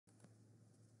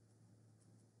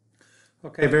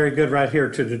Okay, very good. Right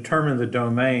here, to determine the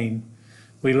domain,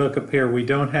 we look up here, we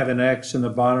don't have an x in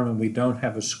the bottom and we don't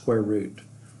have a square root.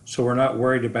 So we're not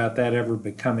worried about that ever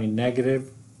becoming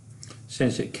negative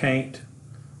since it can't.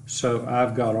 So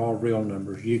I've got all real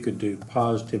numbers. You could do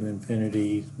positive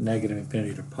infinity, negative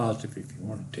infinity to positive if you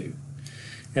wanted to.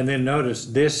 And then notice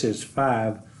this is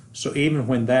 5, so even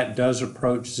when that does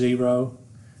approach 0,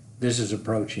 this is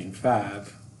approaching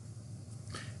 5.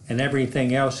 And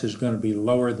everything else is going to be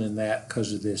lower than that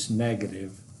because of this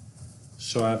negative.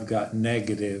 So I've got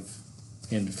negative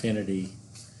infinity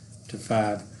to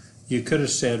 5. You could have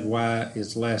said y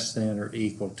is less than or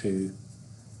equal to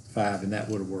 5, and that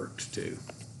would have worked too.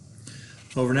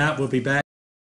 Over and out. We'll be back.